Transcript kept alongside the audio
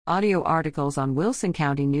Audio articles on Wilson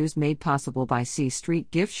County News made possible by C Street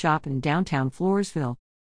Gift Shop in downtown Floresville.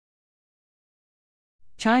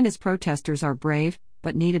 China's protesters are brave,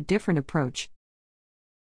 but need a different approach.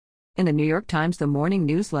 In the New York Times The Morning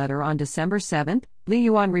Newsletter on December 7, Li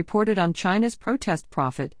Yuan reported on China's protest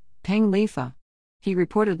prophet, Peng Lifei. He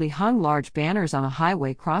reportedly hung large banners on a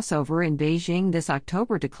highway crossover in Beijing this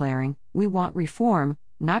October declaring, "We want reform,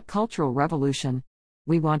 not cultural revolution.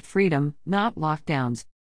 We want freedom, not lockdowns.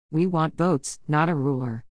 We want votes, not a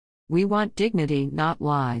ruler. We want dignity, not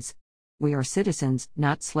lies. We are citizens,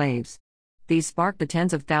 not slaves." These sparked the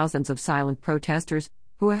tens of thousands of silent protesters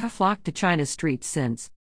who have flocked to China's streets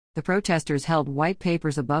since. The protesters held white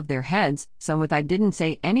papers above their heads, some with "I didn't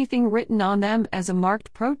say anything" written on them as a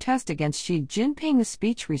marked protest against Xi Jinping's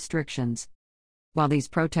speech restrictions. While these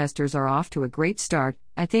protesters are off to a great start,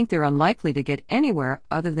 I think they're unlikely to get anywhere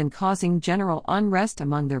other than causing general unrest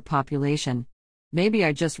among their population. Maybe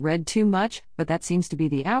I just read too much, but that seems to be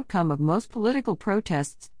the outcome of most political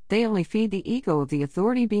protests. They only feed the ego of the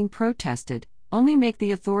authority being protested, only make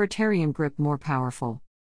the authoritarian grip more powerful.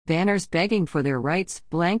 Banners begging for their rights,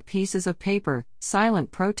 blank pieces of paper,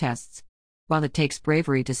 silent protests. While it takes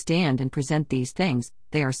bravery to stand and present these things,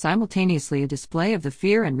 they are simultaneously a display of the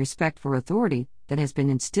fear and respect for authority that has been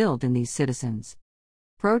instilled in these citizens.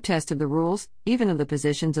 Protest of the rules, even of the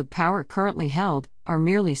positions of power currently held, are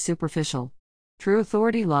merely superficial. True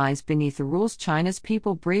authority lies beneath the rules China's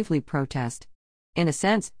people bravely protest. In a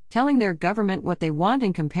sense, telling their government what they want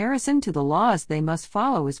in comparison to the laws they must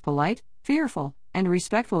follow is polite, fearful, and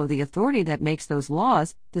respectful of the authority that makes those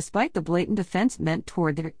laws, despite the blatant offense meant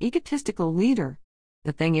toward their egotistical leader.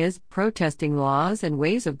 The thing is, protesting laws and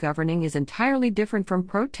ways of governing is entirely different from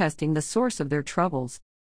protesting the source of their troubles.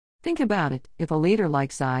 Think about it: if a leader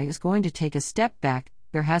like Xi is going to take a step back,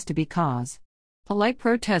 there has to be cause. Polite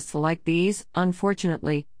protests like these,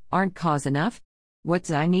 unfortunately, aren't cause enough. What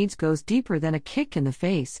Xi needs goes deeper than a kick in the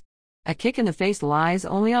face. A kick in the face lies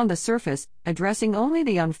only on the surface, addressing only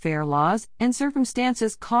the unfair laws and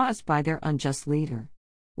circumstances caused by their unjust leader.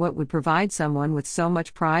 What would provide someone with so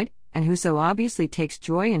much pride, and who so obviously takes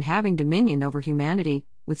joy in having dominion over humanity,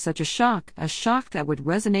 with such a shock that would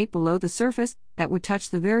resonate below the surface, that would touch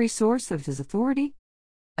the very source of his authority?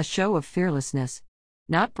 A show of fearlessness.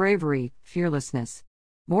 Not bravery, fearlessness.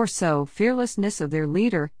 More so, fearlessness of their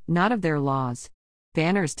leader, not of their laws.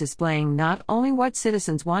 Banners displaying not only what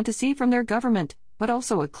citizens want to see from their government, but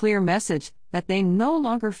also a clear message that they no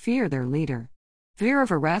longer fear their leader. Fear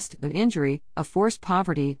of arrest, of injury, of forced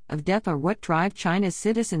poverty, of death are what drive China's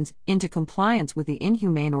citizens into compliance with the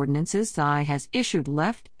inhumane ordinances Xi has issued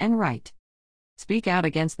left and right. Speak out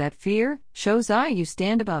against that fear, show Xi you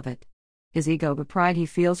stand above it. His ego, the pride he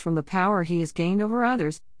feels from the power he has gained over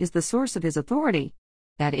others, is the source of his authority.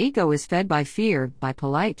 That ego is fed by fear, by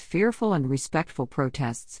polite, fearful, and respectful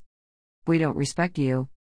protests. We don't respect you.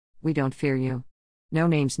 We don't fear you. No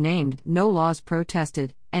names named, no laws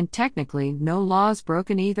protested, and technically no laws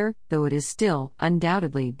broken either, though it is still,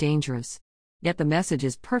 undoubtedly, dangerous. Yet the message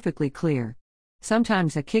is perfectly clear.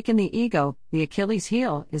 Sometimes a kick in the ego, the Achilles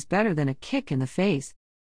heel, is better than a kick in the face.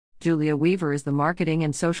 Julia Weaver is the marketing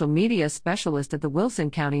and social media specialist at the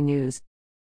Wilson County News.